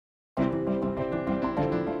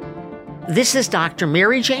This is Dr.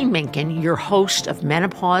 Mary Jane Minkin, your host of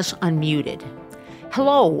Menopause Unmuted.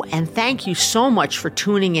 Hello, and thank you so much for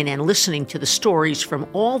tuning in and listening to the stories from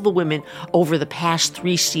all the women over the past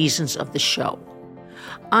 3 seasons of the show.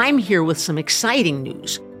 I'm here with some exciting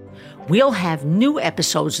news. We'll have new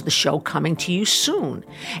episodes of the show coming to you soon,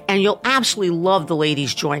 and you'll absolutely love the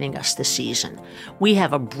ladies joining us this season. We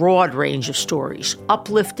have a broad range of stories,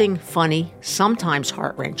 uplifting, funny, sometimes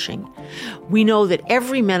heart-wrenching. We know that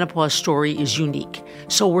every menopause story is unique,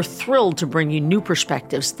 so we're thrilled to bring you new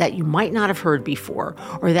perspectives that you might not have heard before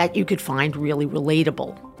or that you could find really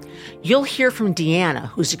relatable. You'll hear from Deanna,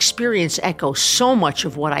 whose experience echoes so much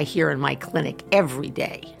of what I hear in my clinic every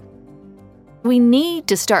day. We need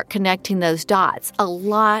to start connecting those dots a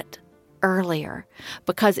lot earlier,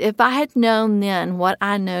 because if I had known then what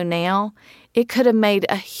I know now, it could have made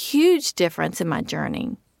a huge difference in my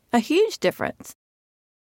journey. A huge difference.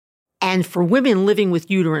 And for women living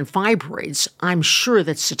with uterine fibroids, I'm sure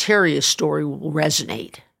that Soteria's story will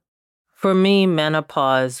resonate. For me,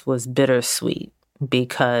 menopause was bittersweet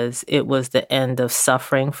because it was the end of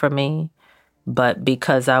suffering for me. But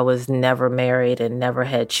because I was never married and never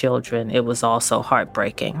had children, it was also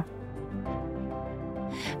heartbreaking.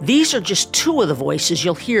 These are just 2 of the voices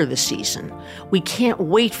you'll hear this season. We can't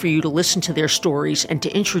wait for you to listen to their stories and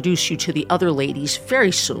to introduce you to the other ladies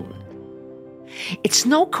very soon. It's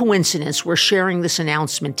no coincidence we're sharing this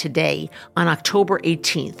announcement today on October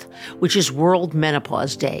 18th, which is World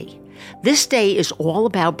Menopause Day. This day is all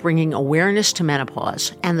about bringing awareness to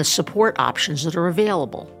menopause and the support options that are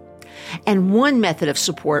available. And one method of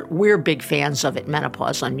support we're big fans of at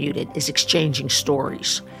Menopause Unmuted is exchanging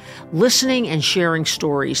stories. Listening and sharing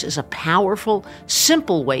stories is a powerful,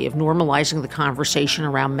 simple way of normalizing the conversation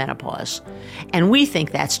around menopause. And we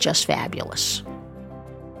think that's just fabulous.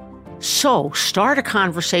 So start a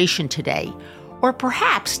conversation today, or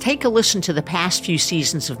perhaps take a listen to the past few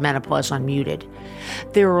seasons of Menopause Unmuted.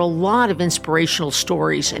 There are a lot of inspirational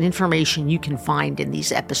stories and information you can find in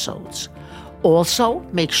these episodes. Also,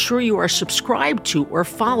 make sure you are subscribed to or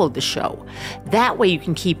follow the show. That way you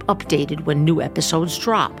can keep updated when new episodes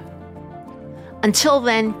drop. Until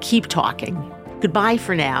then, keep talking. Goodbye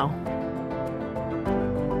for now.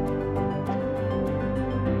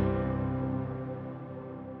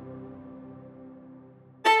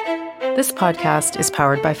 This podcast is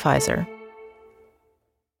powered by Pfizer.